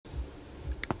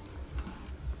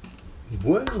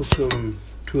Welcome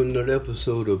to another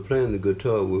episode of Playing the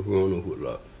Guitar with Ronald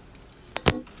Whitlock.